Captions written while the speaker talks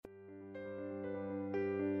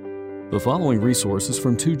The following resources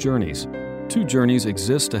from Two Journeys. Two Journeys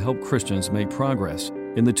exists to help Christians make progress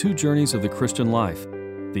in the two journeys of the Christian life,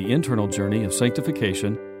 the internal journey of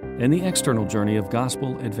sanctification and the external journey of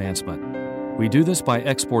gospel advancement. We do this by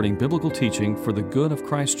exporting biblical teaching for the good of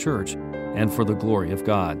Christ's church and for the glory of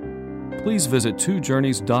God. Please visit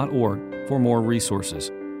twojourneys.org for more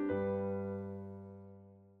resources.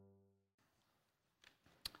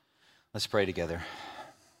 Let's pray together.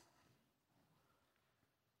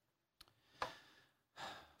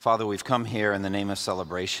 Father, we've come here in the name of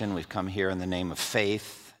celebration. We've come here in the name of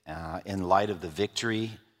faith, in light of the victory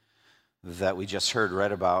that we just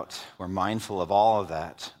read about. We're mindful of all of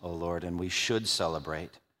that, O Lord, and we should celebrate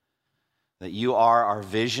that you are our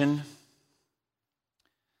vision.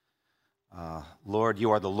 Lord, you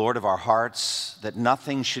are the Lord of our hearts, that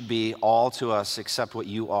nothing should be all to us except what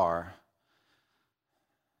you are.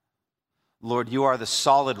 Lord, you are the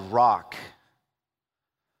solid rock.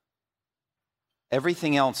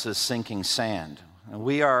 Everything else is sinking sand. And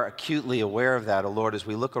we are acutely aware of that, O Lord, as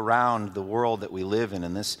we look around the world that we live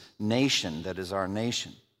in this nation that is our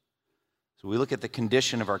nation. So we look at the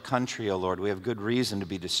condition of our country, O Lord, we have good reason to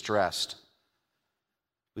be distressed.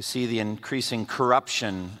 We see the increasing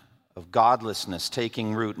corruption of godlessness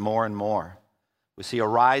taking root more and more. We see a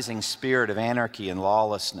rising spirit of anarchy and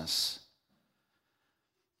lawlessness.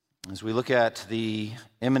 As we look at the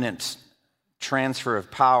imminent transfer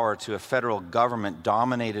of power to a federal government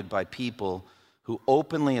dominated by people who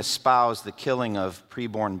openly espouse the killing of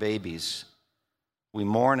preborn babies, we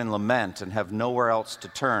mourn and lament and have nowhere else to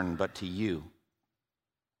turn but to you.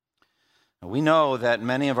 We know that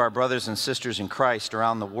many of our brothers and sisters in Christ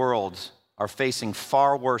around the world are facing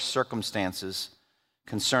far worse circumstances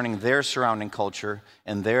concerning their surrounding culture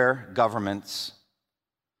and their governments.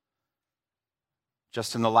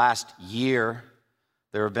 Just in the last year,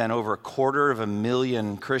 there have been over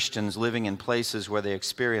 250,000 Christians living in places where they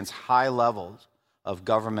experience high levels of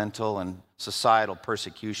governmental and societal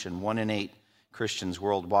persecution, 1 in 8 Christians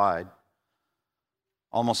worldwide.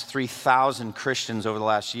 Almost 3,000 Christians over the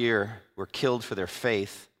last year were killed for their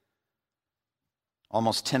faith.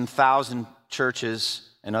 Almost 10,000 churches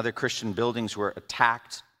and other Christian buildings were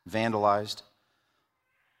attacked, vandalized.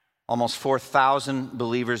 Almost 4,000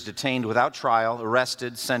 believers detained without trial,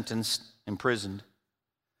 arrested, sentenced, imprisoned.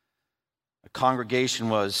 A congregation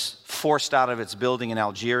was forced out of its building in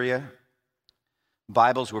Algeria.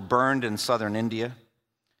 Bibles were burned in southern India.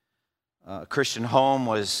 A Christian home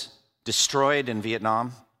was destroyed in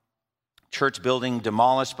Vietnam. Church building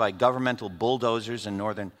demolished by governmental bulldozers in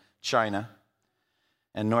northern China.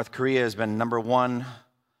 And North Korea has been number one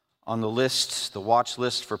on the list, the watch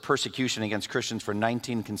list for persecution against Christians for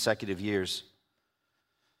 19 consecutive years.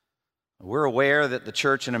 We're aware that the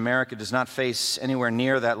church in America does not face anywhere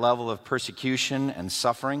near that level of persecution and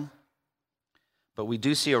suffering, but we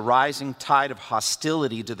do see a rising tide of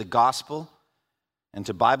hostility to the gospel and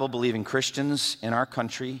to Bible-believing Christians in our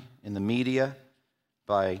country, in the media,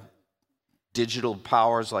 by digital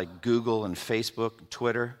powers like Google and Facebook,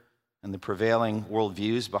 Twitter, and the prevailing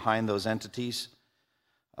worldviews behind those entities.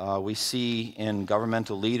 We see in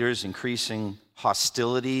governmental leaders increasing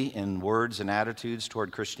hostility in words and attitudes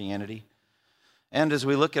toward Christianity. And as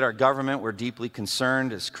we look at our government, we're deeply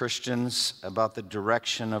concerned as Christians about the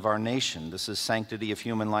direction of our nation. This is Sanctity of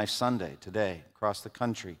Human Life Sunday today across the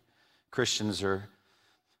country. Christians are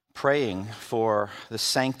praying for the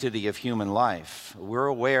sanctity of human life. We're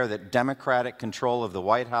aware that democratic control of the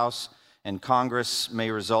White House and Congress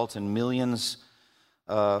may result in millions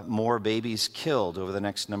more babies killed over the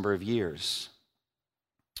next number of years.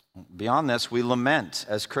 Beyond this, we lament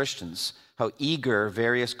as Christians how eager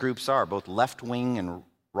various groups are, both left-wing and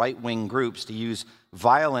right-wing groups, to use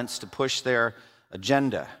violence to push their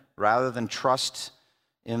agenda rather than trust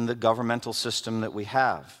in the governmental system that we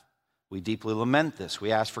have. We deeply lament this.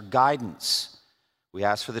 We ask for guidance. We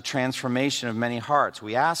ask for the transformation of many hearts.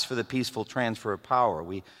 We ask for the peaceful transfer of power.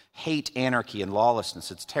 We hate anarchy and lawlessness.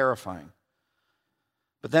 It's terrifying.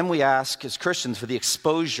 But then we ask as Christians for the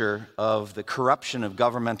exposure of the corruption of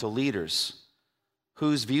governmental leaders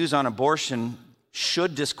whose views on abortion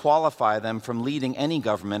should disqualify them from leading any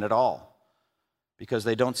government at all, because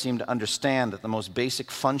they don't seem to understand that the most basic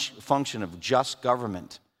function of just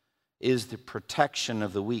government is the protection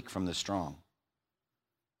of the weak from the strong.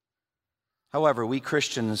 However, we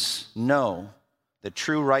Christians know that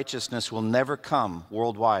true righteousness will never come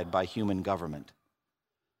worldwide by human government.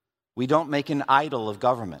 We don't make an idol of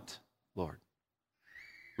government, Lord.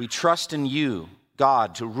 We trust in you,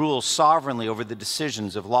 God, to rule sovereignly over the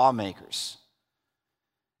decisions of lawmakers.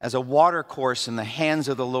 As a watercourse in the hands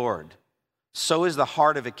of the Lord, So is the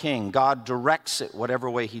heart of a king. God directs it whatever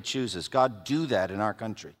way he chooses. God, do that in our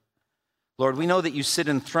country. Lord, we know that you sit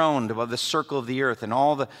enthroned above the circle of the earth, and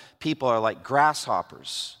all the people are like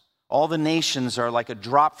grasshoppers. All the nations are like a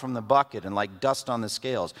drop from the bucket and like dust on the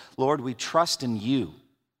scales. Lord, we trust in you.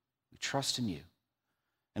 We trust in you.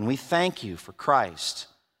 And we thank you for Christ,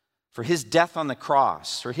 for his death on the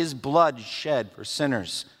cross, for his blood shed for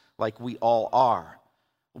sinners like we all are.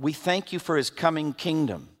 We thank you for his coming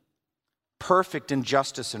kingdom, perfect in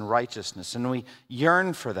justice and righteousness, and we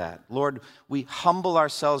yearn for that. Lord, we humble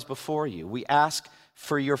ourselves before you. We ask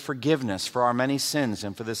for your forgiveness for our many sins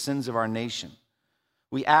and for the sins of our nation.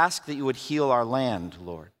 We ask that you would heal our land,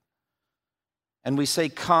 Lord. And we say,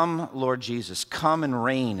 come, Lord Jesus, come and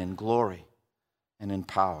reign in glory and in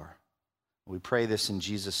power. We pray this in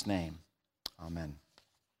Jesus' name. Amen.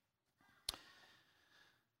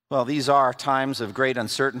 Well, these are times of great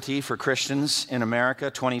uncertainty for Christians in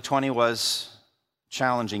America. 2020 was a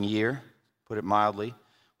challenging year, put it mildly,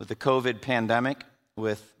 with the COVID pandemic,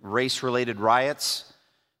 with race-related riots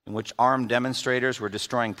in which armed demonstrators were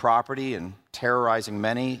destroying property and terrorizing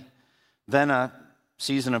many. Then a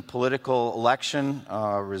season of political election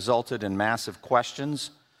resulted in massive questions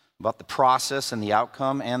about the process and the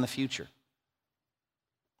outcome and the future.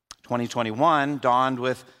 2021 dawned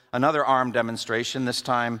with another armed demonstration, this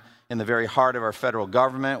time in the very heart of our federal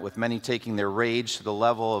government, with many taking their rage to the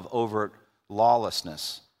level of overt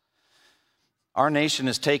lawlessness. Our nation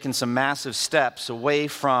has taken some massive steps away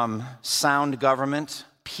from sound government,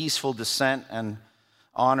 peaceful dissent, and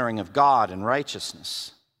honoring of God and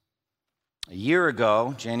righteousness. A year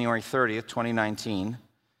ago, January 30th, 2019,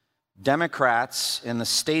 Democrats in the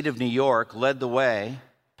state of New York led the way,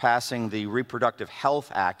 passing the Reproductive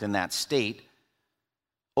Health Act in that state,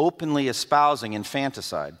 openly espousing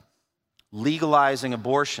infanticide, legalizing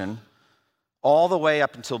abortion all the way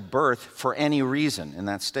up until birth for any reason in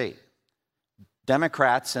that state.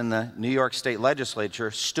 Democrats in the New York State legislature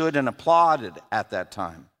stood and applauded at that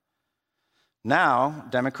time. Now,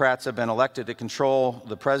 Democrats have been elected to control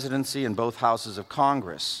the presidency in both houses of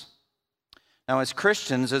Congress. Now, as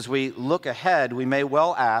Christians, as we look ahead, we may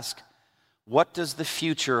well ask, what does the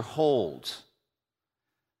future hold?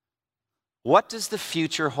 What does the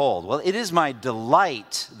future hold? Well, it is my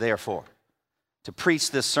delight, therefore, to preach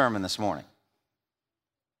this sermon this morning.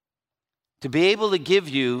 To be able to give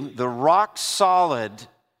you the rock-solid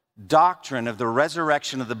doctrine of the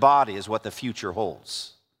resurrection of the body is what the future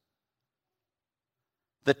holds.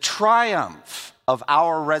 The triumph of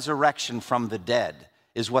our resurrection from the dead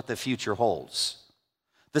is what the future holds.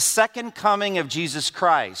 The second coming of Jesus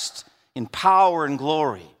Christ in power and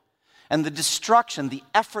glory, and the destruction, the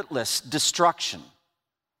effortless destruction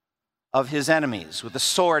of his enemies, with the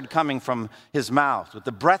sword coming from his mouth, with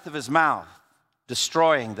the breath of his mouth,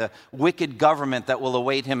 destroying the wicked government that will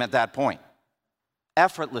await him at that point.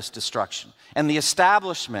 Effortless destruction. And the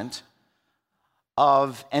establishment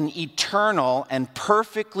of an eternal and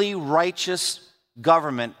perfectly righteous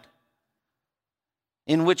government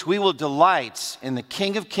in which we will delight in the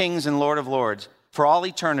King of Kings and Lord of Lords for all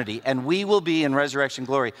eternity, and we will be in resurrection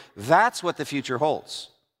glory. That's what the future holds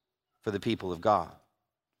for the people of God.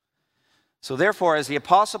 So therefore, as the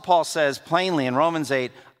Apostle Paul says plainly in Romans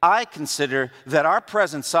 8, I consider that our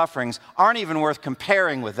present sufferings aren't even worth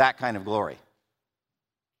comparing with that kind of glory.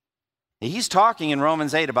 He's talking in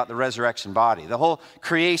Romans 8 about the resurrection body. The whole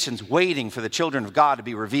creation's waiting for the children of God to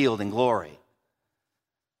be revealed in glory.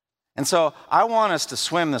 And so I want us to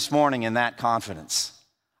swim this morning in that confidence.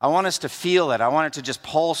 I want us to feel it. I want it to just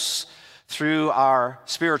pulse through our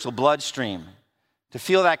spiritual bloodstream, to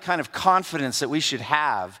feel that kind of confidence that we should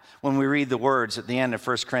have when we read the words at the end of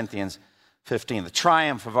 1 Corinthians 15, the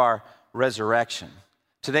triumph of our resurrection.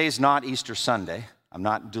 Today's not Easter Sunday. I'm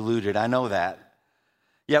not deluded, I know that.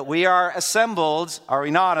 Yet we are assembled, are we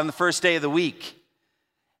not, on the first day of the week.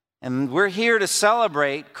 And we're here to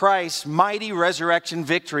celebrate Christ's mighty resurrection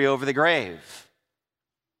victory over the grave.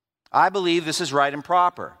 I believe this is right and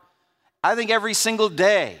proper. I think every single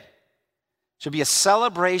day should be a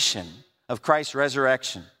celebration of Christ's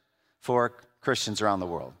resurrection for Christians around the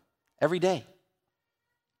world. Every day.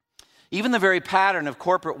 Even the very pattern of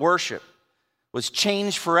corporate worship was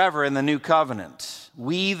changed forever in the new covenant.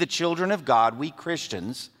 We, the children of God, we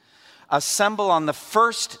Christians, assemble on the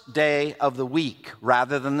first day of the week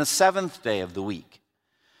rather than the seventh day of the week.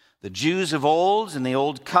 The Jews of old, in the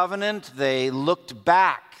old covenant, they looked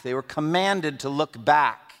back. They were commanded to look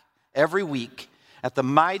back every week at the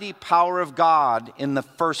mighty power of God in the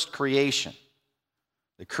first creation.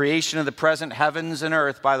 The creation of the present heavens and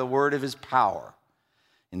earth by the word of his power.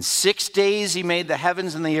 In 6 days he made the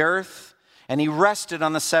heavens and the earth, and he rested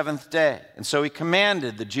on the seventh day. And so he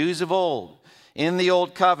commanded the Jews of old in the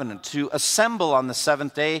Old Covenant to assemble on the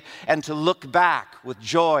seventh day and to look back with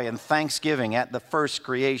joy and thanksgiving at the first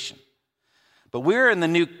creation. But we're in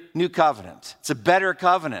the new covenant. It's a better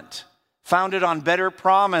covenant, founded on better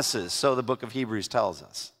promises, so the book of Hebrews tells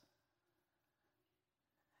us.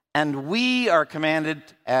 And we are commanded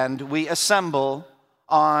and we assemble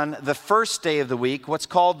on the first day of the week, what's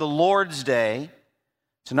called the Lord's Day,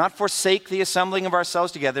 to not forsake the assembling of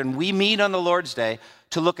ourselves together. And we meet on the Lord's Day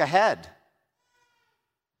to look ahead,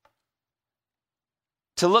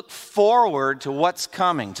 to look forward to what's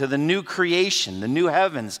coming, to the new creation, the new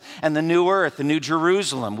heavens and the new earth, the new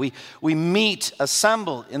Jerusalem. We meet,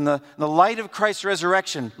 assembled in the light of Christ's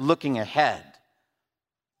resurrection, looking ahead.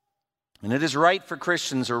 And it is right for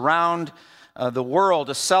Christians around the world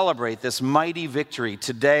to celebrate this mighty victory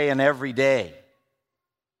today and every day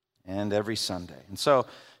and every Sunday. And so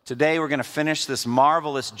today we're going to finish this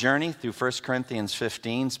marvelous journey through 1 Corinthians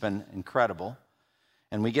 15. It's been incredible.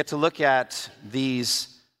 And we get to look at these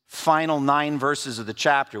final 9 verses of the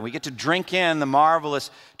chapter. We get to drink in the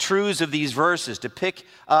marvelous truths of these verses, to pick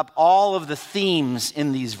up all of the themes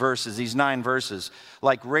in these verses, these 9 verses,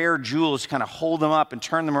 like rare jewels, kind of hold them up and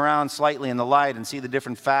turn them around slightly in the light and see the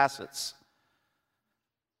different facets.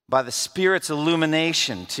 By the Spirit's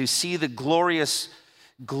illumination, to see the glorious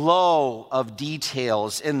glow of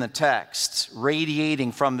details in the text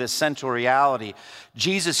radiating from this central reality.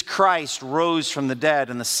 Jesus Christ rose from the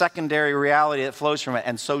dead, and the secondary reality that flows from it,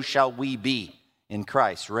 and so shall we be in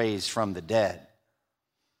Christ, raised from the dead.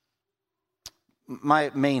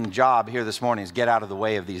 My main job here this morning is get out of the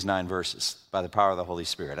way of these 9 verses by the power of the Holy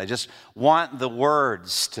Spirit. I just want the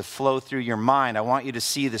words to flow through your mind. I want you to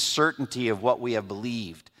see the certainty of what we have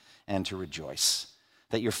believed and to rejoice,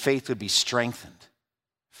 that your faith would be strengthened.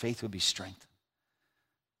 Faith would be strengthened.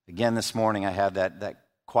 Again, this morning I had that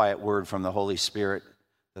quiet word from the Holy Spirit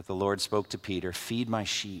that the Lord spoke to Peter. Feed my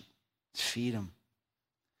sheep. Feed them.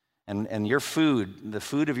 And your food, the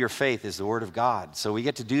food of your faith, is the Word of God. So we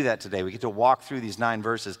get to do that today. We get to walk through these 9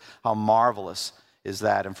 verses. How marvelous is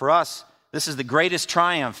that? And for us, this is the greatest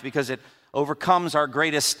triumph because it overcomes our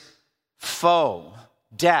greatest foe,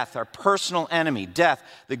 death, our personal enemy. Death,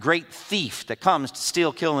 the great thief that comes to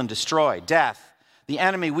steal, kill, and destroy. Death, the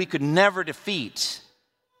enemy we could never defeat.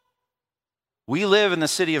 We live in the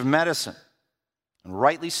city of medicine and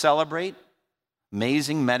rightly celebrate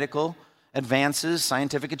amazing medical advances,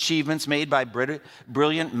 scientific achievements made by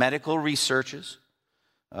brilliant medical researchers.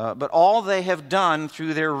 But all they have done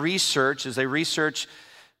through their research, as they research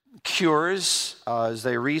cures, as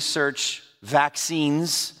they research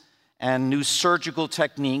vaccines and new surgical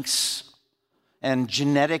techniques and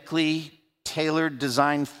genetically tailored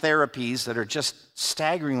design therapies that are just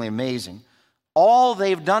staggeringly amazing, all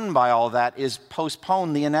they've done by all that is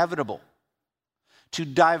postpone the inevitable, to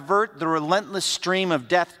divert the relentless stream of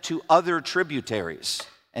death to other tributaries,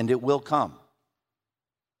 and it will come.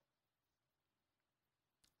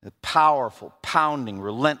 The powerful, pounding,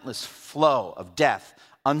 relentless flow of death,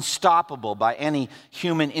 unstoppable by any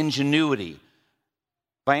human ingenuity,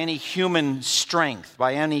 by any human strength,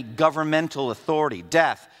 by any governmental authority.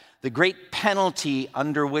 Death, the great penalty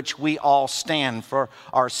under which we all stand for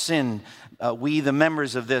our sin, we the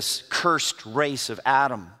members of this cursed race of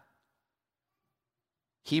Adam.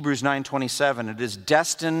 Hebrews 9:27, it is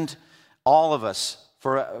destined, all of us,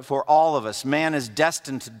 for all of us, man is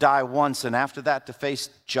destined to die once and after that to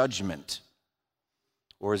face judgment.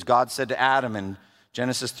 Or as God said to Adam in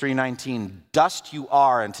Genesis 3:19, dust you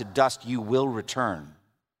are and to dust you will return.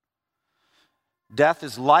 Death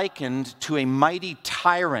is likened to a mighty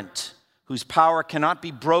tyrant whose power cannot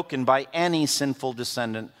be broken by any sinful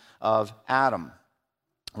descendant of Adam.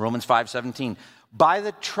 Romans 5:17, by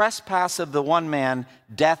the trespass of the one man,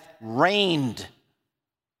 death reigned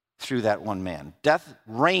through that one man. Death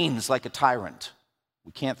reigns like a tyrant.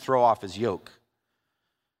 We can't throw off his yoke.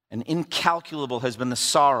 And incalculable has been the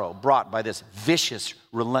sorrow brought by this vicious,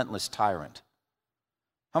 relentless tyrant.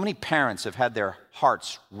 How many parents have had their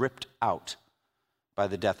hearts ripped out by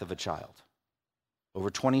the death of a child? Over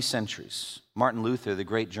 20 centuries. Martin Luther, the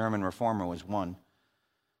great German reformer, was one.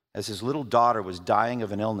 As his little daughter was dying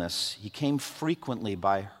of an illness, he came frequently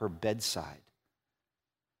by her bedside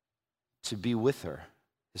to be with her.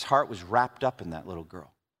 His heart was wrapped up in that little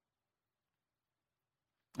girl.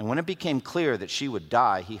 And when it became clear that she would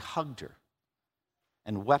die, he hugged her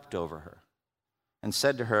and wept over her and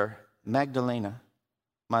said to her, Magdalena,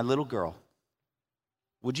 my little girl,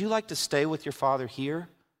 would you like to stay with your father here?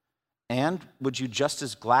 And would you just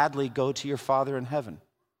as gladly go to your Father in heaven?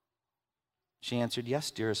 She answered,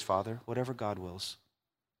 yes, dearest Father, whatever God wills.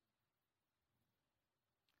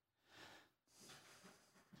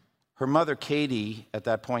 Her mother, Katie, at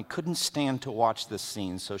that point, couldn't stand to watch this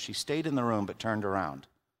scene, so she stayed in the room but turned around.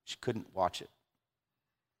 She couldn't watch it.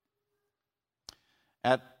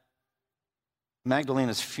 At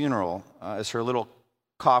Magdalena's funeral, as her little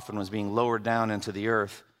coffin was being lowered down into the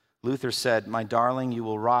earth, Luther said, "My darling, you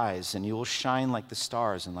will rise and you will shine like the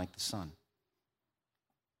stars and like the sun."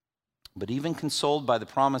 But even consoled by the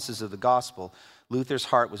promises of the gospel, Luther's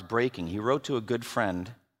heart was breaking. He wrote to a good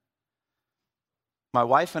friend, "My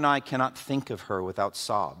wife and I cannot think of her without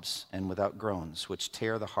sobs and without groans, which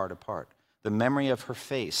tear the heart apart. The memory of her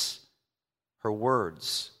face, her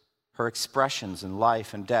words, her expressions in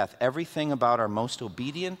life and death, everything about our most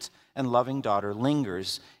obedient and loving daughter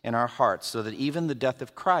lingers in our hearts, so that even the death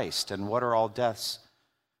of Christ, and what are all deaths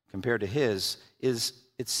compared to his, is,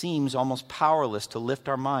 it seems, almost powerless to lift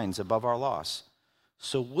our minds above our loss.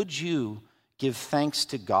 So would you give thanks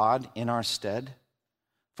to God in our stead?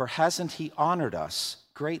 For hasn't he honored us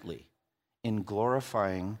greatly in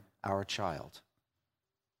glorifying our child?"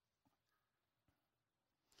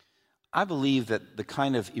 I believe that the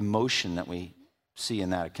kind of emotion that we see in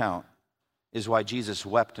that account is why Jesus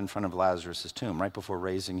wept in front of Lazarus' tomb right before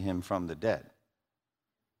raising him from the dead.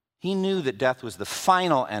 He knew that death was the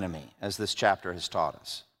final enemy, as this chapter has taught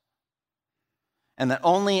us, and that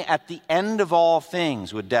only at the end of all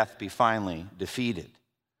things would death be finally defeated.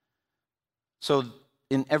 So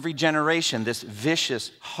in every generation, this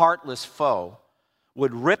vicious, heartless foe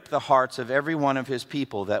would rip the hearts of every one of his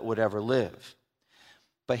people that would ever live.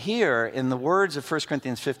 But here, in the words of 1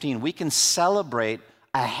 Corinthians 15, we can celebrate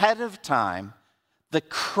ahead of time the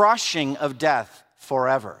crushing of death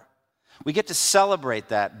forever. We get to celebrate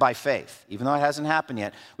that by faith. Even though it hasn't happened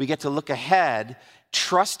yet, we get to look ahead,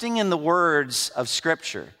 trusting in the words of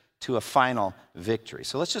Scripture to a final victory.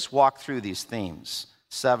 So let's just walk through these themes,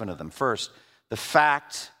 7 of them. First, the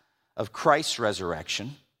fact of Christ's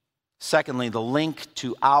resurrection. Secondly, the link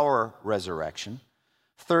to our resurrection.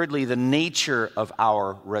 Thirdly, the nature of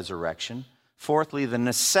our resurrection. Fourthly, the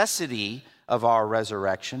necessity of our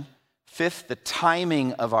resurrection. Fifth, the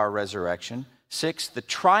timing of our resurrection. Sixth, the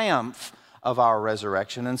triumph of our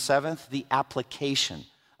resurrection. And seventh, the application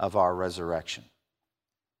of our resurrection.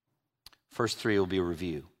 First 3 will be a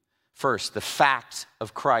review. First, the fact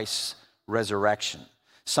of Christ's resurrection.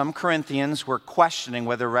 Some Corinthians were questioning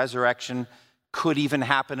whether resurrection could even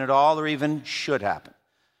happen at all or even should happen.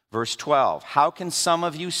 Verse 12, "How can some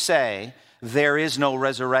of you say there is no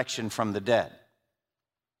resurrection from the dead?"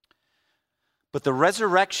 But the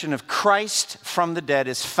resurrection of Christ from the dead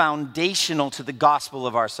is foundational to the gospel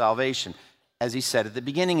of our salvation, as he said at the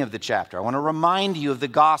beginning of the chapter. I want to remind you of the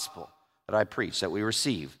gospel that I preach, that we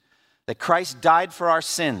receive, that Christ died for our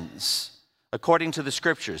sins according to the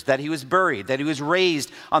Scriptures, that he was buried, that he was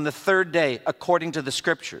raised on the 3rd day according to the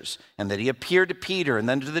Scriptures, and that he appeared to Peter and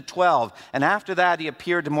then to the 12, and after that he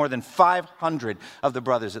appeared to more than 500 of the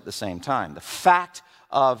brothers at the same time. The fact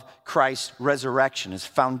of Christ's resurrection is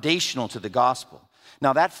foundational to the gospel.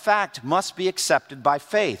 Now that fact must be accepted by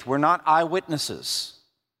faith. We're not eyewitnesses.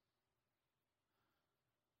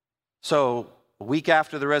 So a week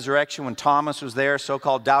after the resurrection, when Thomas was there,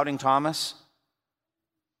 so-called doubting Thomas,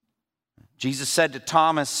 Jesus said to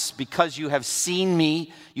Thomas, "Because you have seen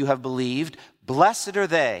me, you have believed. Blessed are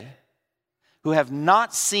they who have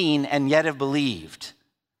not seen and yet have believed."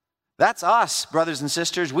 That's us, brothers and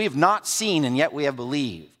sisters. We have not seen and yet we have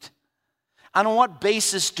believed. And on what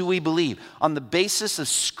basis do we believe? On the basis of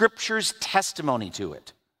Scripture's testimony to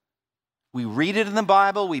it. We read it in the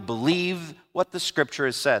Bible, we believe what the Scripture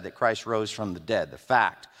has said, that Christ rose from the dead, the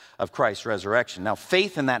fact of Christ's resurrection. Now,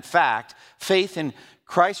 faith in that fact, faith in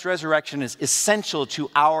Christ's resurrection is essential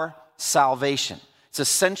to our salvation. It's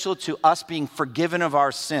essential to us being forgiven of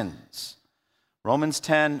our sins. Romans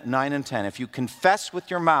 10, 9 and 10. "If you confess with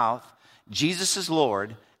your mouth Jesus is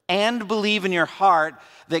Lord and believe in your heart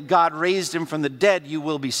that God raised him from the dead, you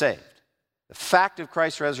will be saved." The fact of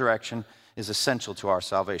Christ's resurrection is essential to our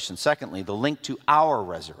salvation. Secondly, the link to our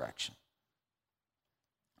resurrection.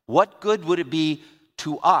 What good would it be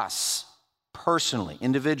to us personally,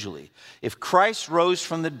 individually, if Christ rose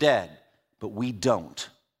from the dead, but we don't?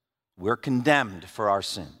 We're condemned for our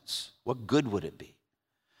sins. What good would it be?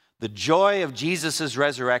 The joy of Jesus'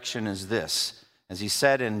 resurrection is this, as he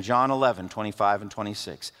said in John 11, 25 and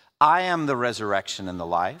 26, "I am the resurrection and the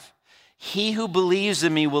life. He who believes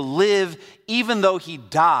in me will live even though he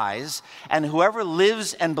dies, and whoever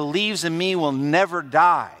lives and believes in me will never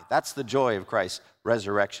die." That's the joy of Christ's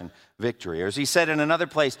resurrection victory. Or as he said in another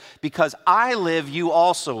place, "Because I live, you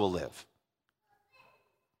also will live."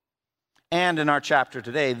 And in our chapter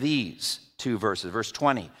today, these 2 verses, verse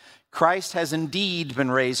 20, "Christ has indeed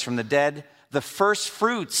been raised from the dead, the first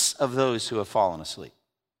fruits of those who have fallen asleep.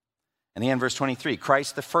 And again, verse 23,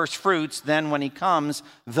 Christ the first fruits, then when he comes,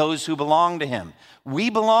 those who belong to him. We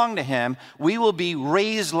belong to him. We will be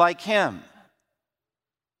raised like him.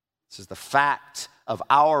 This is the fact of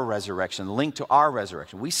our resurrection, linked to our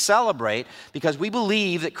resurrection. We celebrate because we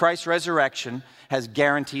believe that Christ's resurrection has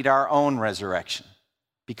guaranteed our own resurrection.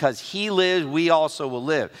 Because he lives, we also will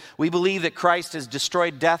live. We believe that Christ has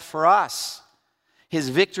destroyed death for us. His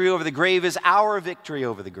victory over the grave is our victory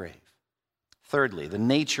over the grave. Thirdly, the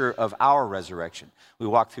nature of our resurrection. We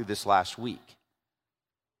walked through this last week.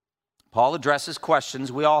 Paul addresses questions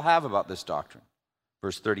we all have about this doctrine.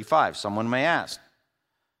 Verse 35, someone may ask,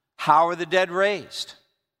 how are the dead raised?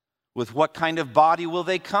 With what kind of body will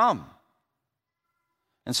they come?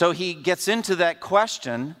 And so he gets into that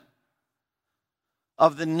question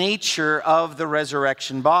of the nature of the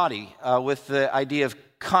resurrection body with the idea of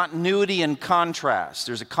continuity and contrast.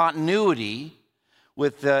 There's a continuity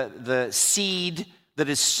with the seed that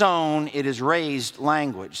is sown, it is raised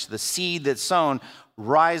language. The seed that's sown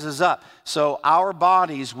rises up. So our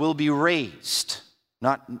bodies will be raised,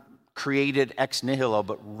 not created ex nihilo,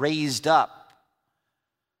 but raised up.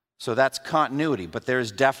 So that's continuity, but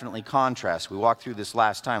there's definitely contrast. We walked through this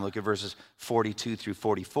last time. Look at verses 42 through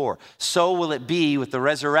 44. So will it be with the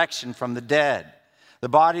resurrection from the dead. The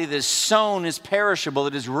body that is sown is perishable,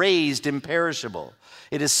 it is raised imperishable.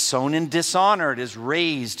 It is sown in dishonor, it is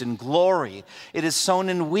raised in glory. It is sown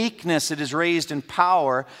in weakness, it is raised in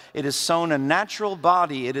power. It is sown a natural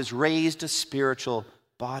body, it is raised a spiritual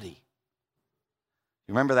body.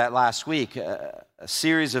 Remember that last week, a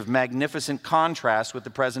series of magnificent contrasts with the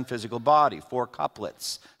present physical body. 4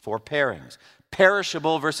 couplets, 4 pairings.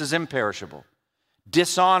 Perishable versus imperishable.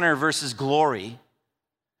 Dishonor versus glory.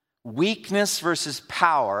 Weakness versus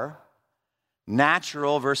power.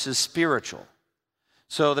 Natural versus spiritual.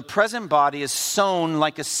 So the present body is sown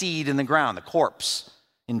like a seed in the ground, the corpse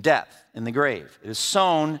in death, in the grave. It is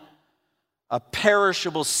sown a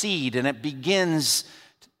perishable seed, and it begins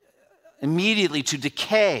immediately to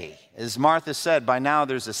decay. As Martha said, by now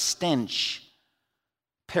there's a stench,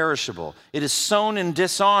 perishable. It is sown in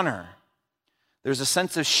dishonor. There's a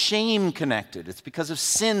sense of shame connected. It's because of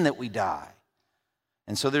sin that we die.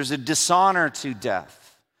 And so there's a dishonor to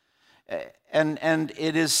death. And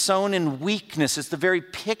it is sown in weakness. It's the very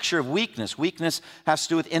picture of weakness. Weakness has to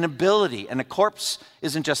do with inability. And a corpse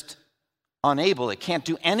isn't just unable. It can't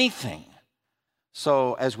do anything.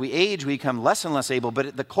 So as we age, we become less and less able,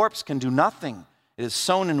 but the corpse can do nothing. It is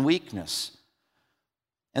sown in weakness.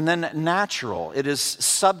 And then natural. It is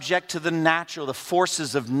subject to the natural, the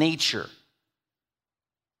forces of nature,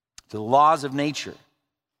 the laws of nature.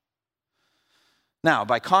 Now,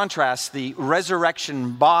 by contrast, the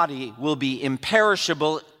resurrection body will be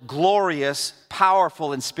imperishable, glorious,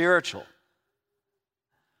 powerful, and spiritual.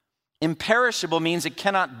 Imperishable means it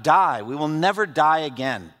cannot die. We will never die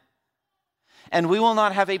again. And we will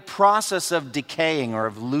not have a process of decaying or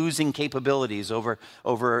of losing capabilities over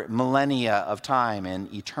millennia of time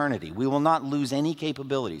and eternity. We will not lose any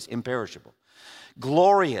capabilities, imperishable.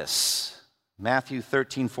 Glorious. Matthew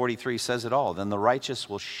 13:43 says it all. Then the righteous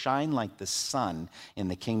will shine like the sun in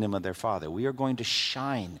the kingdom of their Father. We are going to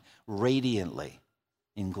shine radiantly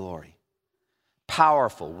in glory.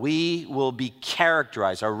 Powerful. We will be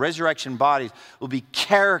characterized, our resurrection bodies will be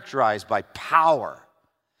characterized by power.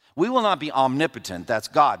 We will not be omnipotent, that's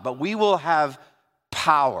God, but we will have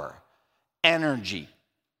power, energy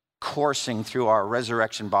coursing through our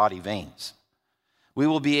resurrection body veins. We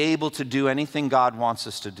will be able to do anything God wants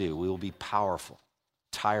us to do. We will be powerful,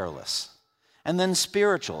 tireless. And then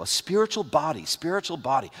spiritual, a spiritual body.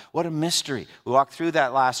 What a mystery. We walked through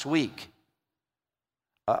that last week.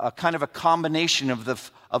 A kind of a combination of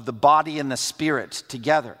the body and the spirit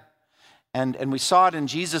together. And we saw it in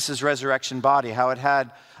Jesus' resurrection body, how it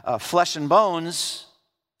had flesh and bones.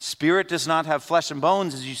 Spirit does not have flesh and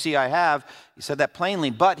bones, as you see I have. He said that plainly.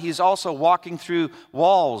 But he's also walking through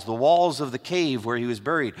walls, the walls of the cave where he was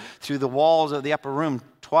buried, through the walls of the upper room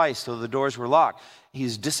twice, though the doors were locked.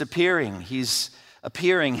 He's disappearing. He's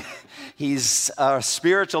appearing. He's a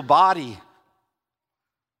spiritual body.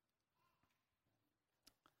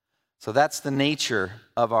 So that's the nature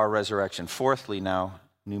of our resurrection. Fourthly now,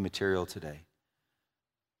 new material today.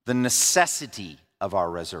 The necessity of our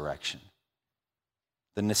resurrection.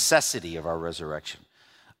 The necessity of our resurrection.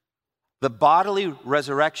 The bodily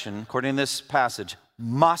resurrection, according to this passage,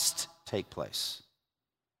 must take place.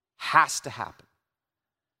 Has to happen.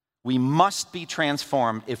 We must be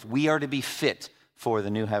transformed if we are to be fit for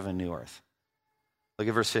the new heaven, new earth. Look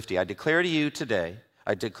at verse 50. I declare to you today,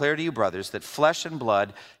 I declare to you, brothers, that flesh and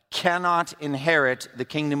blood cannot inherit the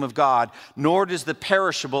kingdom of God, nor does the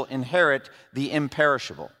perishable inherit the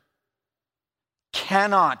imperishable.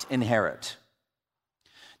 Cannot inherit.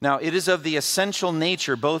 Now, it is of the essential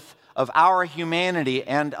nature, both of our humanity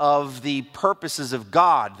and of the purposes of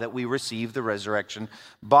God, that we receive the resurrection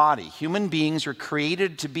body. Human beings are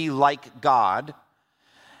created to be like God,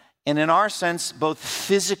 and in our sense, both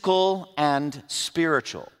physical and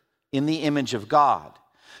spiritual, in the image of God.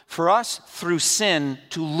 For us, through sin,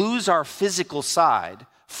 to lose our physical side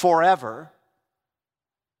forever,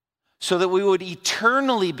 so that we would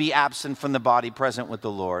eternally be absent from the body, present with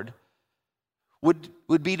the Lord,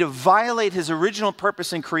 would be to violate his original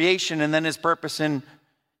purpose in creation and then his purpose in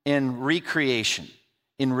recreation,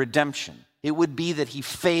 in redemption. It would be that he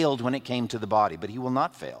failed when it came to the body, but he will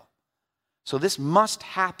not fail. So this must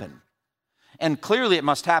happen. And clearly it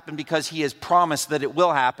must happen because he has promised that it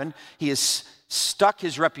will happen. He has stuck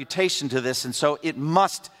his reputation to this, and so it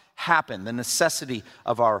must happen, the necessity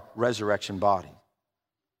of our resurrection body.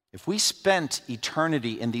 If we spent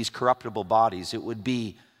eternity in these corruptible bodies, it would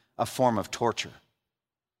be a form of torture.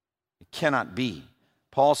 It cannot be.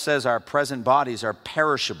 Paul says our present bodies are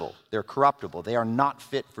perishable. They're corruptible. They are not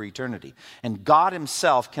fit for eternity. And God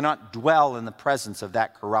himself cannot dwell in the presence of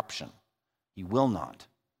that corruption. He will not.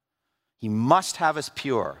 He must have us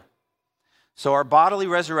pure. So our bodily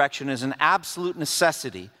resurrection is an absolute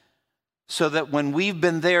necessity, so that when we've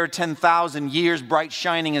been there 10,000 years, bright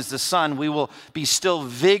shining as the sun, we will be still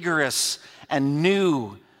vigorous and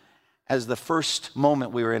new as the first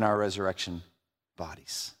moment we were in our resurrection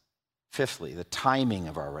bodies. Fifthly, the timing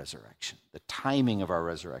of our resurrection. The timing of our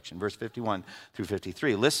resurrection. Verse 51 through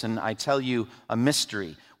 53. Listen, I tell you a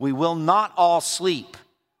mystery. We will not all sleep,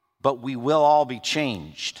 but we will all be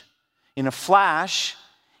changed. In a flash,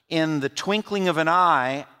 in the twinkling of an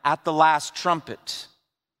eye, at the last trumpet.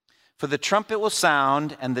 For the trumpet will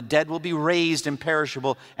sound, and the dead will be raised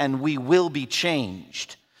imperishable, and we will be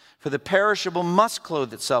changed. For the perishable must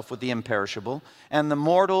clothe itself with the imperishable, and the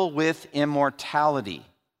mortal with immortality.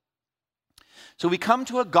 So we come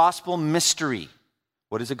to a gospel mystery.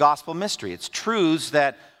 What is a gospel mystery? It's truths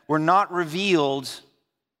that were not revealed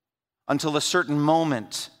until a certain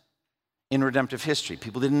moment in redemptive history.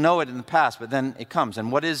 People didn't know it in the past, but then it comes.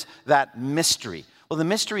 And what is that mystery? Well, the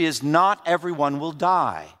mystery is not everyone will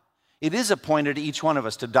die. It is appointed to each one of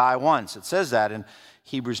us to die once. It says that in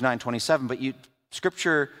Hebrews 9:27, but you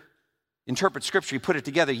interpret Scripture, you put it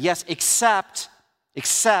together. Yes, except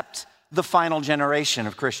the final generation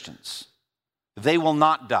of Christians. They will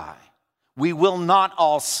not die. We will not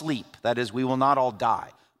all sleep. That is, we will not all die,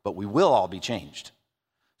 but we will all be changed.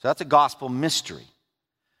 So that's a gospel mystery.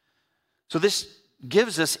 So this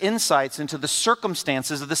gives us insights into the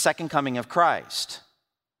circumstances of the second coming of Christ.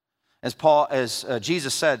 As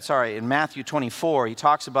Jesus said, in Matthew 24, he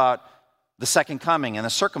talks about the second coming and the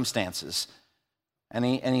circumstances. And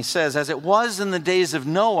he says, as it was in the days of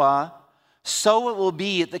Noah, so it will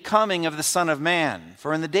be at the coming of the Son of Man.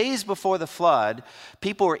 For in the days before the flood,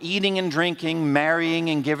 people were eating and drinking, marrying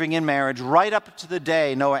and giving in marriage, right up to the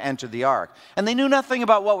day Noah entered the ark. And they knew nothing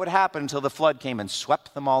about what would happen until the flood came and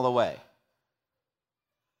swept them all away.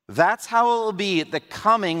 That's how it will be at the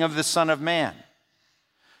coming of the Son of Man.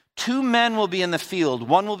 2 men will be in the field,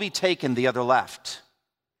 one will be taken, the other left.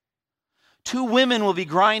 2 women will be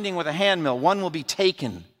grinding with a handmill, one will be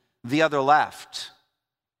taken, the other left.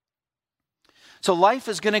 So life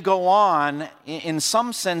is going to go on, in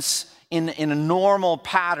some sense, in a normal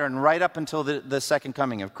pattern right up until the second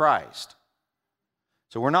coming of Christ.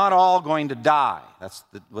 So we're not all going to die. That's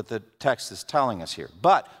what the text is telling us here.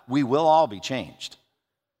 But we will all be changed.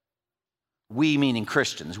 We, meaning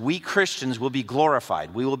Christians. We Christians will be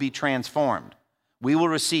glorified. We will be transformed. We will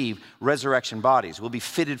receive resurrection bodies. We'll be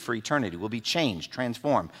fitted for eternity. We'll be changed,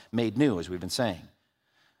 transformed, made new, as we've been saying.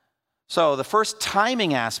 So the first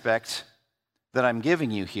timing aspect that I'm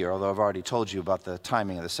giving you here, although I've already told you about the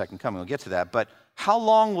timing of the second coming, we'll get to that, but how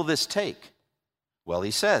long will this take? Well,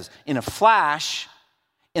 he says, in a flash,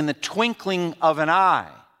 in the twinkling of an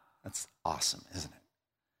eye. That's awesome, isn't it?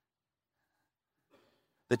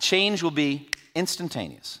 The change will be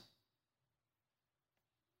instantaneous.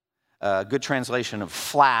 A good translation of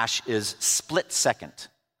flash is split second.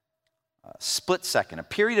 Split second, a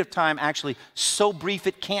period of time actually so brief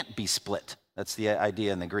it can't be split. That's the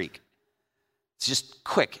idea in the Greek. It's just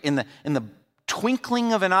quick, in the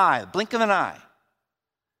twinkling of an eye, blink of an eye.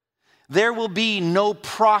 There will be no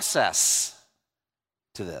process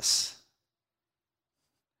to this.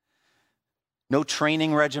 No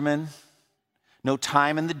training regimen, no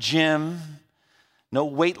time in the gym, no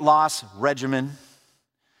weight loss regimen,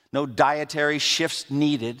 no dietary shifts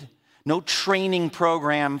needed, No training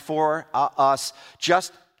program for us,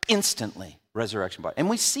 just instantly resurrection body. And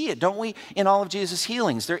we see it, don't we, in all of Jesus'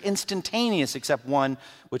 healings. They're instantaneous, except one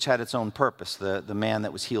which had its own purpose, the man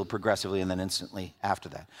that was healed progressively and then instantly after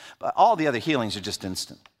that. But all the other healings are just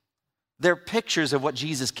instant. They're pictures of what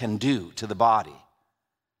Jesus can do to the body.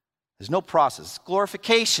 There's no process.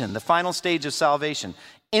 Glorification, the final stage of salvation,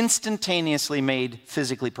 instantaneously made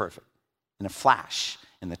physically perfect in a flash,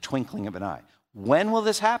 in the twinkling of an eye. When will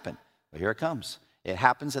this happen? Well, here it comes. It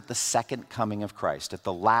happens at the second coming of Christ, at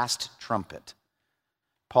the last trumpet.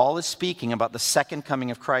 Paul is speaking about the second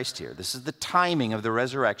coming of Christ here. This is the timing of the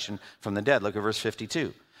resurrection from the dead. Look at verse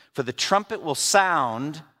 52. For the trumpet will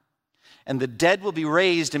sound, and the dead will be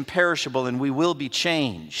raised imperishable, and we will be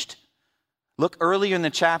changed. Look earlier in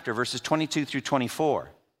the chapter, verses 22 through 24.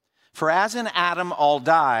 For as in Adam all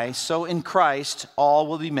die, so in Christ all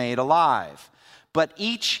will be made alive, but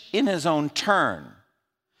each in his own turn.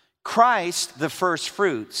 Christ the first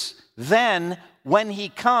fruits, then when he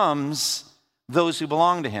comes, those who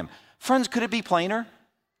belong to him. Friends, could it be plainer?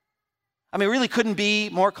 I mean, it really couldn't be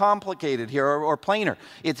more complicated here or plainer.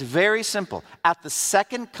 It's very simple. At the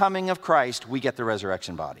second coming of Christ, we get the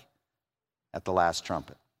resurrection body at the last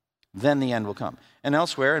trumpet. Then the end will come. And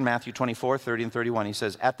elsewhere in Matthew 24, 30 and 31, he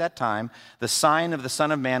says, at that time, the sign of the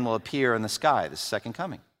Son of Man will appear in the sky. This is second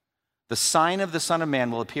coming. The sign of the Son of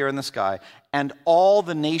Man will appear in the sky, and all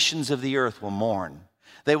the nations of the earth will mourn.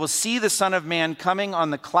 They will see the Son of Man coming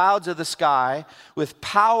on the clouds of the sky with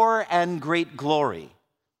power and great glory.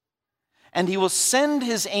 And he will send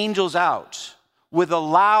his angels out with a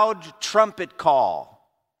loud trumpet call.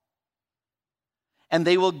 And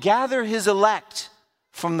they will gather his elect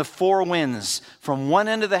from the four winds, from one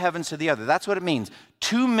end of the heavens to the other. That's what it means.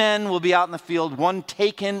 Two men will be out in the field, one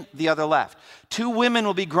taken, the other left. Two women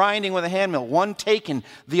will be grinding with a handmill, one taken,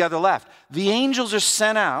 the other left. The angels are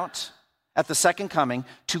sent out at the second coming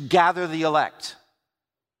to gather the elect.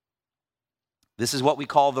 This is what we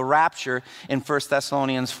call the rapture in 1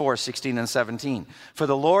 Thessalonians 4, 16 and 17. For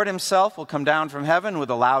the Lord himself will come down from heaven with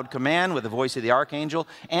a loud command, with the voice of the archangel,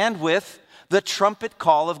 and with the trumpet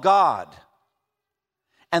call of God.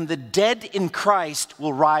 And the dead in Christ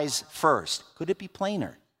will rise first. Could it be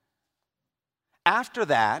plainer? After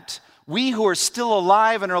that, we who are still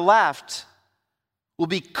alive and are left will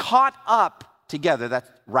be caught up together, that's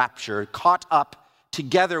rapture, caught up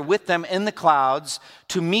together with them in the clouds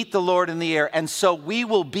to meet the Lord in the air. And so we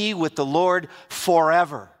will be with the Lord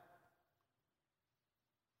forever.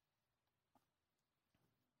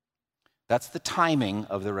 That's the timing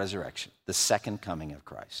of the resurrection, the second coming of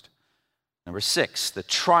Christ. Number 6, the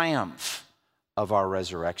triumph of our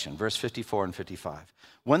resurrection. Verse 54 and 55.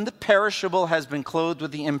 When the perishable has been clothed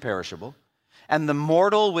with the imperishable, and the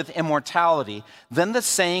mortal with immortality, then the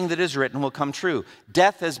saying that is written will come true.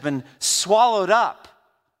 Death has been swallowed up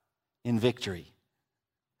in victory.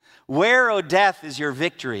 Where, O death, is your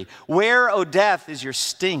victory? Where, O death, is your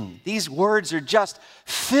sting? These words are just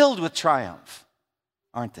filled with triumph,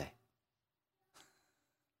 aren't they?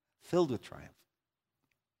 Filled with triumph.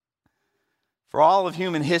 For all of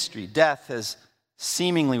human history, death has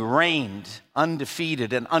seemingly reigned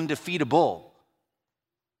undefeated and undefeatable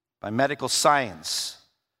by medical science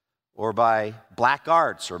or by black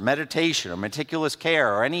arts or meditation or meticulous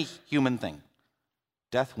care or any human thing.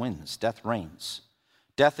 Death wins. Death reigns.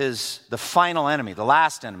 Death is the final enemy, the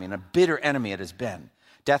last enemy, and a bitter enemy it has been.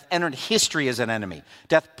 Death entered history as an enemy.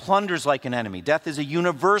 Death plunders like an enemy. Death is a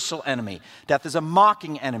universal enemy. Death is a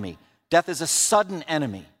mocking enemy. Death is a sudden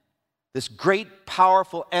enemy. This great,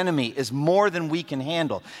 powerful enemy is more than we can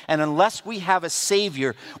handle. And unless we have a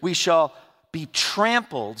Savior, we shall be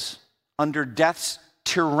trampled under death's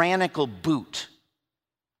tyrannical boot.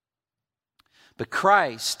 But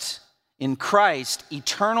in Christ,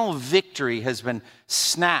 eternal victory has been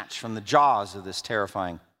snatched from the jaws of this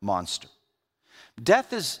terrifying monster.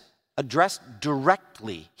 Death is addressed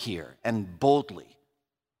directly here and boldly.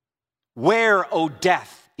 Where, O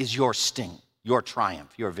death, is your sting? Your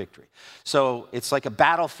triumph, your victory. So it's like a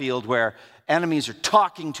battlefield where enemies are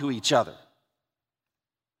talking to each other.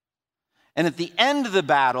 And at the end of the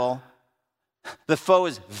battle, the foe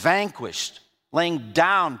is vanquished, laying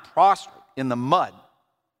down prostrate in the mud.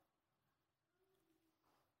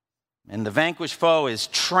 And the vanquished foe is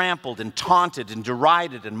trampled and taunted and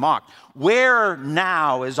derided and mocked. Where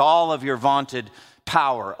now is all of your vaunted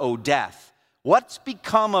power, O death? What's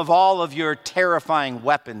become of all of your terrifying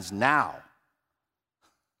weapons now?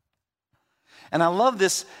 And I love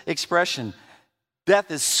this expression. Death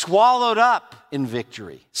is swallowed up in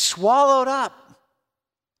victory. Swallowed up.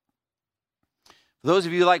 For those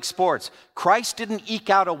of you who like sports, Christ didn't eke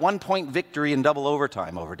out a 1-point victory in double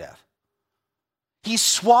overtime over death. He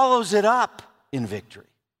swallows it up in victory.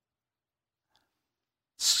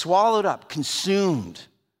 Swallowed up, consumed,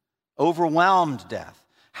 overwhelmed death.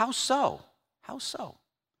 How so? How so?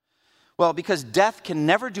 Well, because death can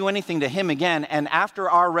never do anything to him again, and after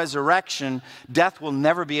our resurrection, death will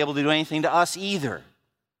never be able to do anything to us either.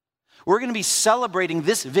 We're going to be celebrating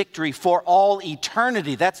this victory for all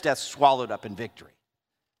eternity. That's death swallowed up in victory.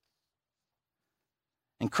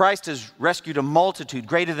 And Christ has rescued a multitude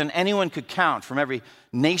greater than anyone could count from every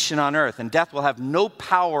nation on earth, and death will have no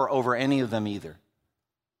power over any of them either.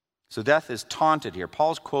 So death is taunted here.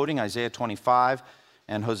 Paul's quoting Isaiah 25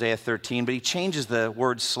 and Hosea 13, but he changes the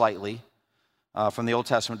words slightly from the Old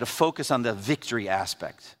Testament to focus on the victory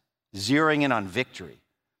aspect, zeroing in on victory,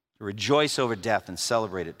 to rejoice over death and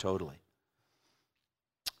celebrate it totally.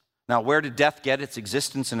 Now, where did death get its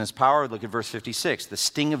existence and its power? Look at verse 56. The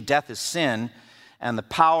sting of death is sin, and the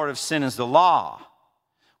power of sin is the law.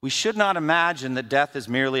 We should not imagine that death is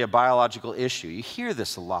merely a biological issue. You hear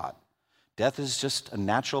this a lot. Death is just a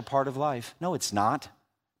natural part of life. No, it's not.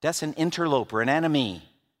 Death's an interloper, an enemy.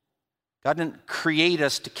 God didn't create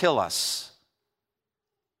us to kill us.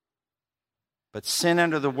 But sin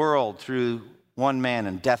entered the world through one man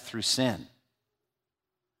and death through sin.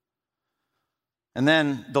 And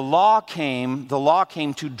then the law came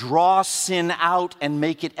to draw sin out and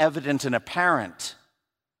make it evident and apparent.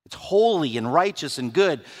 It's holy and righteous and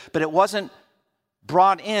good, but it wasn't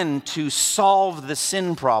brought in to solve the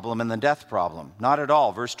sin problem and the death problem. Not at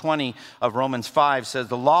all. Verse 20 of Romans 5 says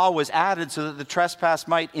the law was added so that the trespass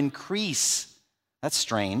might increase. That's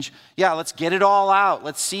strange. Yeah, let's get it all out.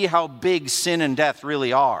 Let's see how big sin and death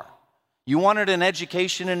really are. You wanted an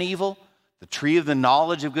education in evil? The tree of the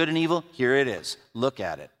knowledge of good and evil? Here it is. Look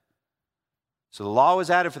at it. So the law was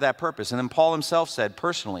added for that purpose. And then Paul himself said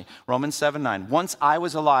personally, Romans 7:9, once I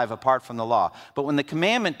was alive apart from the law, but when the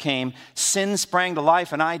commandment came, sin sprang to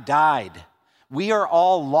life and I died. We are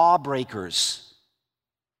all lawbreakers.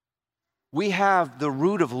 We have the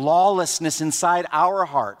root of lawlessness inside our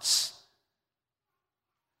hearts.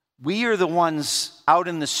 We are the ones out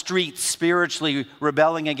in the streets spiritually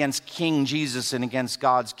rebelling against King Jesus and against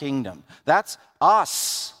God's kingdom. That's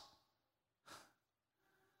us.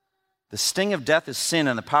 The sting of death is sin,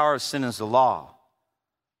 and the power of sin is the law.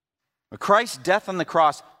 But Christ's death on the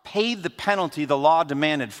cross paid the penalty the law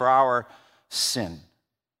demanded for our sin.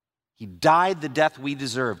 He died the death we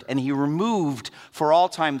deserved, and he removed for all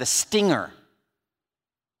time the stinger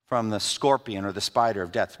from the scorpion or the spider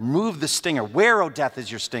of death. Remove the stinger. Where, O death,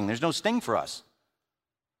 is your sting? There's no sting for us.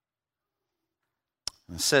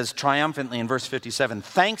 It says triumphantly in verse 57,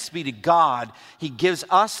 thanks be to God, he gives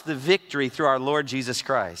us the victory through our Lord Jesus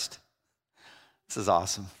Christ. This is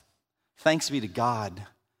awesome. Thanks be to God.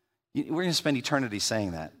 We're going to spend eternity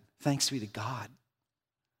saying that. Thanks be to God.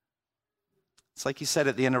 It's like he said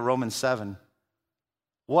at the end of Romans 7,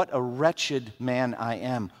 what a wretched man I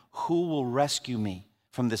am. Who will rescue me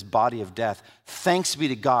from this body of death? Thanks be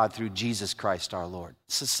to God through Jesus Christ our Lord.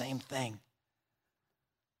 It's the same thing.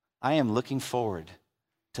 I am looking forward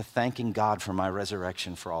to thanking God for my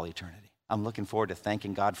resurrection for all eternity. I'm looking forward to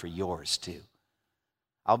thanking God for yours too.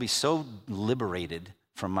 I'll be so liberated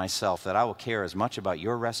from myself that I will care as much about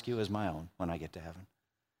your rescue as my own when I get to heaven.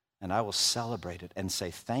 And I will celebrate it and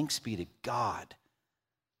say, thanks be to God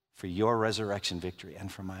for your resurrection victory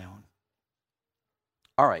and for my own.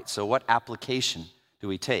 All right, so what application do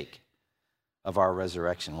we take of our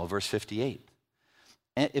resurrection? Well, verse 58.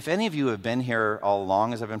 If any of you have been here all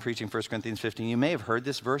along as I've been preaching 1 Corinthians 15, you may have heard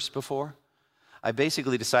this verse before. I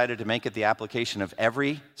basically decided to make it the application of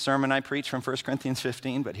every sermon I preach from 1 Corinthians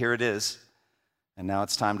 15, but here it is. And now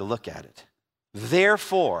it's time to look at it.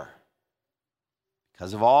 Therefore,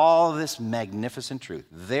 because of all this magnificent truth,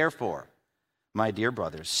 therefore, my dear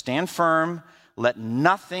brothers, stand firm, let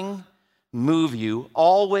nothing move you.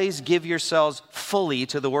 Always give yourselves fully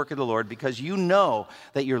to the work of the Lord, because you know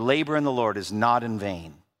that your labor in the Lord is not in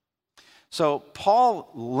vain. So Paul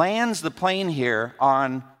lands the plane here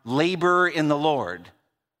on labor in the Lord,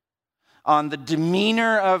 on the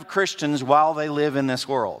demeanor of Christians while they live in this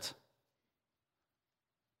world.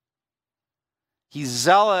 He's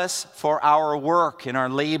zealous for our work and our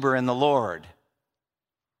labor in the Lord.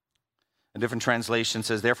 A different translation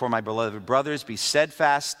says, therefore, my beloved brothers, be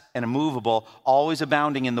steadfast and immovable, always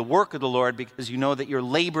abounding in the work of the Lord, because you know that your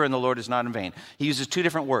labor in the Lord is not in vain. He uses two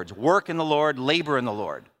different words, work in the Lord, labor in the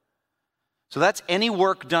Lord. So that's any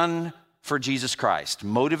work done for Jesus Christ,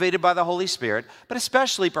 motivated by the Holy Spirit, but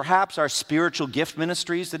especially perhaps our spiritual gift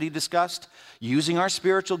ministries that he discussed, using our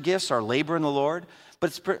spiritual gifts, our labor in the Lord. But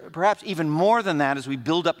it's perhaps even more than that as we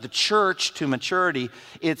build up the church to maturity.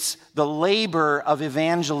 It's the labor of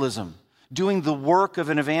evangelism, doing the work of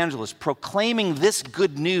an evangelist, proclaiming this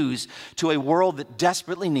good news to a world that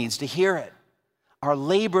desperately needs to hear it. Our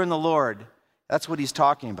labor in the Lord, that's what he's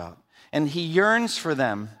talking about. And he yearns for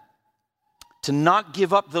them to not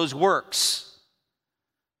give up those works.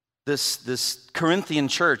 This Corinthian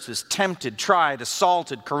church, this tempted, tried,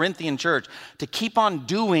 assaulted Corinthian church, to keep on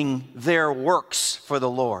doing their works for the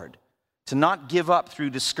Lord, to not give up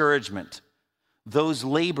through discouragement those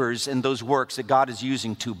labors and those works that God is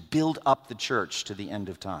using to build up the church to the end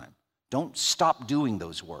of time. Don't stop doing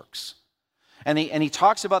those works. And he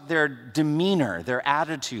talks about their demeanor, their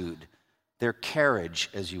attitude, their carriage,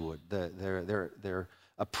 as you would, their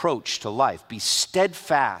approach to life. Be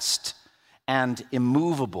steadfast and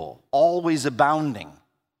immovable, always abounding.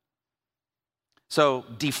 So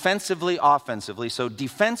defensively, offensively. So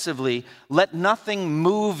defensively, let nothing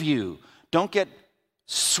move you. Don't get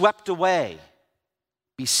swept away.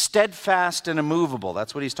 Be steadfast and immovable.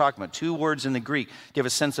 That's what he's talking about. 2 words in the Greek give a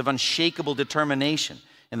sense of unshakable determination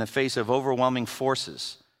in the face of overwhelming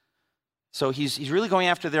forces. So he's really going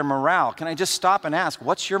after their morale. Can I just stop and ask,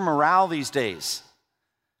 what's your morale these days?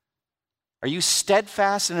 Are you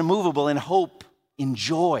steadfast and immovable in hope, in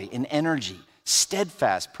joy, in energy?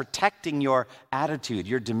 Steadfast, protecting your attitude,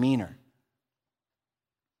 your demeanor.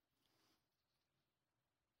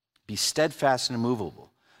 Be steadfast and immovable.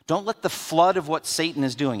 Don't let the flood of what Satan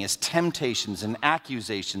is doing, his temptations and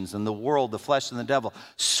accusations and the world, the flesh and the devil,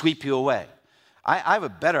 sweep you away. I have a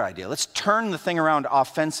better idea. Let's turn the thing around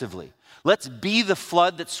offensively. Let's be the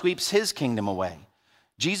flood that sweeps his kingdom away.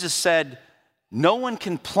 Jesus said, no one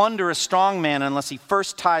can plunder a strong man unless he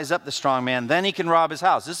first ties up the strong man, then he can rob his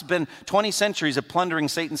house. This has been 20 centuries of plundering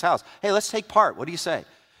Satan's house. Hey, let's take part. What do you say?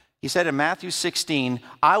 He said in Matthew 16,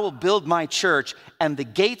 I will build my church and the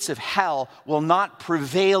gates of hell will not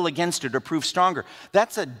prevail against it or prove stronger.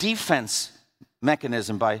 That's a defense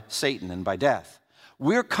mechanism by Satan and by death.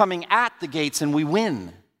 We're coming at the gates and we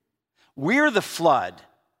win. We're the flood.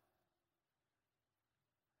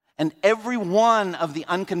 And every one of the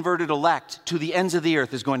unconverted elect to the ends of the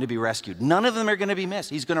earth is going to be rescued. None of them are going to be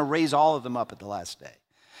missed. He's going to raise all of them up at the last day.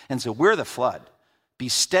 And so we're the flood. Be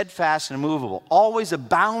steadfast and immovable, always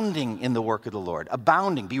abounding in the work of the Lord.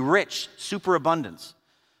 Abounding, be rich, superabundance.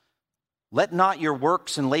 Let not your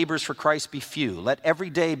works and labors for Christ be few. Let every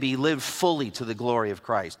day be lived fully to the glory of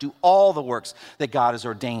Christ. Do all the works that God has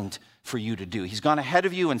ordained for you to do. He's gone ahead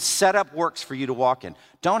of you and set up works for you to walk in.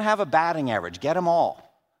 Don't have a batting average. Get them all.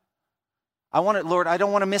 Lord, I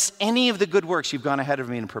don't want to miss any of the good works you've gone ahead of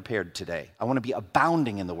me and prepared today. I want to be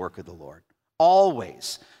abounding in the work of the Lord.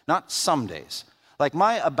 Always, not some days. Like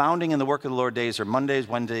my abounding in the work of the Lord days are Mondays,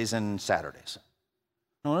 Wednesdays, and Saturdays.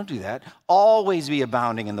 No, don't do that. Always be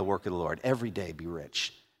abounding in the work of the Lord. Every day be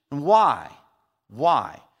rich. And why?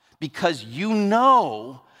 Why? Because you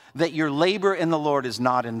know that your labor in the Lord is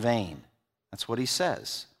not in vain. That's what he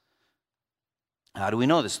says. How do we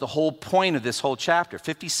know this? The whole point of this whole chapter,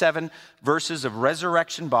 57 verses of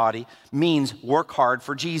resurrection body, means work hard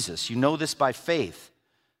for Jesus. You know this by faith.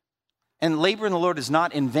 And labor in the Lord is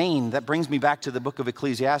not in vain. That brings me back to the book of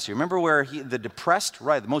Ecclesiastes. Remember where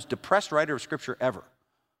the most depressed writer of Scripture ever.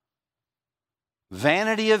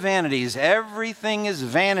 Vanity of vanities. Everything is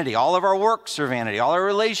vanity. All of our works are vanity. All our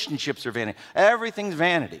relationships are vanity. Everything's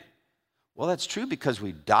vanity. Well, that's true because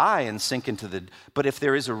we die and sink into the... But if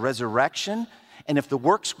there is a resurrection... And if the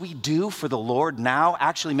works we do for the Lord now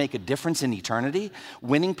actually make a difference in eternity,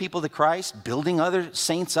 winning people to Christ, building other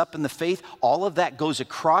saints up in the faith, all of that goes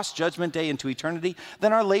across Judgment Day into eternity,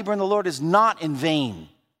 then our labor in the Lord is not in vain.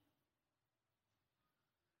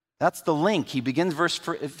 That's the link. He begins verse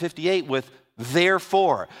 58 with,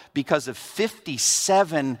 therefore, because of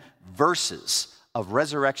 57 verses of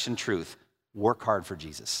resurrection truth, work hard for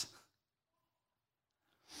Jesus.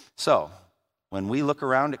 So, when we look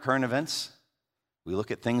around at current events, we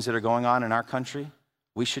look at things that are going on in our country,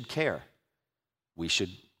 we should care. We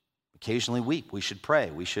should occasionally weep. We should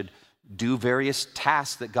pray. We should do various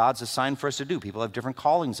tasks that God's assigned for us to do. People have different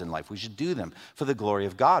callings in life. We should do them for the glory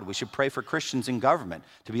of God. We should pray for Christians in government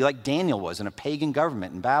to be like Daniel was in a pagan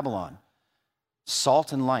government in Babylon.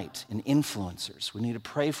 Salt and light and influencers. We need to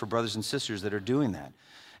pray for brothers and sisters that are doing that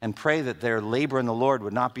and pray that their labor in the Lord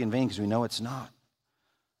would not be in vain because we know it's not.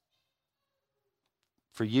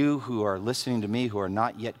 For you who are listening to me who are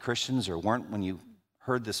not yet Christians or weren't when you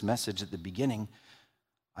heard this message at the beginning,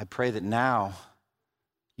 I pray that now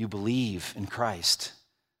you believe in Christ,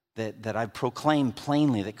 that I proclaim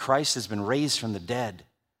plainly that Christ has been raised from the dead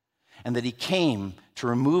and that he came to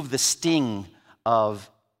remove the sting of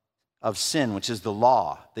of sin, which is the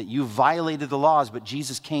law, that you violated the laws, but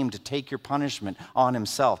Jesus came to take your punishment on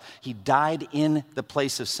himself. He died in the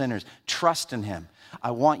place of sinners. Trust in him.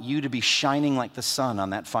 I want you to be shining like the sun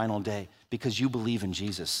on that final day because you believe in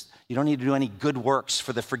Jesus. You don't need to do any good works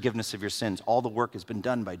for the forgiveness of your sins. All the work has been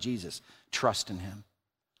done by Jesus. Trust in him.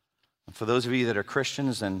 And for those of you that are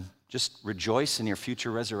Christians, then just rejoice in your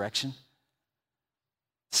future resurrection.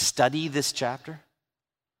 Study this chapter.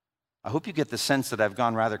 I hope you get the sense that I've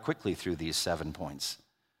gone rather quickly through these 7 points,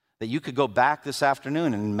 that you could go back this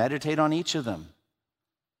afternoon and meditate on each of them.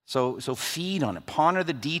 So feed on it. Ponder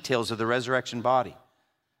the details of the resurrection body.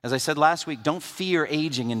 As I said last week, don't fear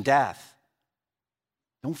aging and death.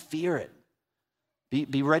 Don't fear it.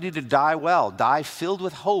 Be ready to die well. Die filled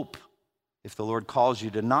with hope if the Lord calls you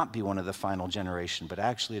to not be one of the final generation, but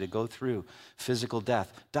actually to go through physical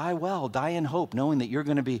death. Die well, die in hope, knowing that you're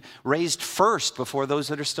going to be raised first before those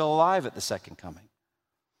that are still alive at the second coming.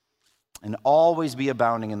 And always be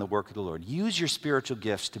abounding in the work of the Lord. Use your spiritual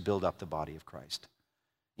gifts to build up the body of Christ.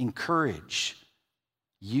 Encourage.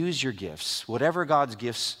 Use your gifts, whatever God's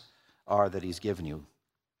gifts are that he's given you.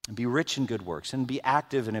 And be rich in good works and be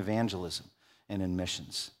active in evangelism and in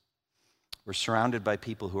missions. We're surrounded by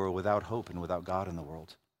people who are without hope and without God in the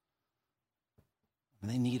world. And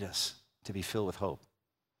they need us to be filled with hope.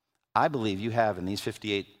 I believe you have in these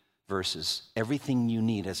 58 verses everything you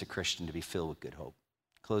need as a Christian to be filled with good hope.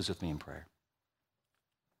 Close with me in prayer.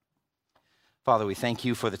 Father, we thank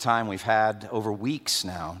you for the time we've had over weeks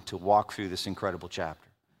now to walk through this incredible chapter.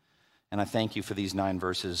 And I thank you for these 9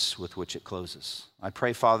 verses with which it closes. I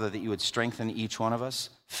pray, Father, that you would strengthen each one of us,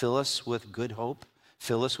 fill us with good hope,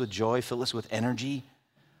 fill us with joy, fill us with energy,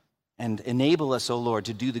 and enable us, O Lord,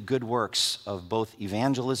 to do the good works of both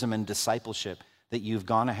evangelism and discipleship that you've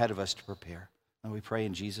gone ahead of us to prepare. And we pray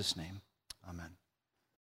in Jesus' name. Amen.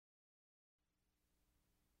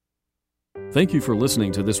 Thank you for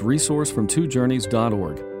listening to this resource from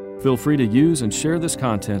twojourneys.org. Feel free to use and share this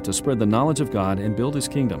content to spread the knowledge of God and build his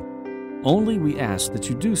kingdom. Only we ask that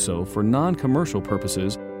you do so for non-commercial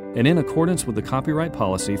purposes and in accordance with the copyright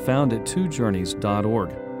policy found at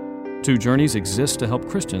twojourneys.org. Two Journeys exists to help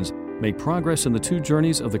Christians make progress in the 2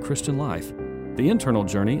 journeys of the Christian life, the internal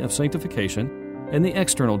journey of sanctification and the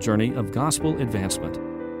external journey of gospel advancement.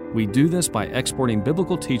 We do this by exporting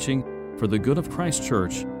biblical teaching for the good of Christ's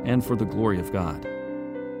church and for the glory of God.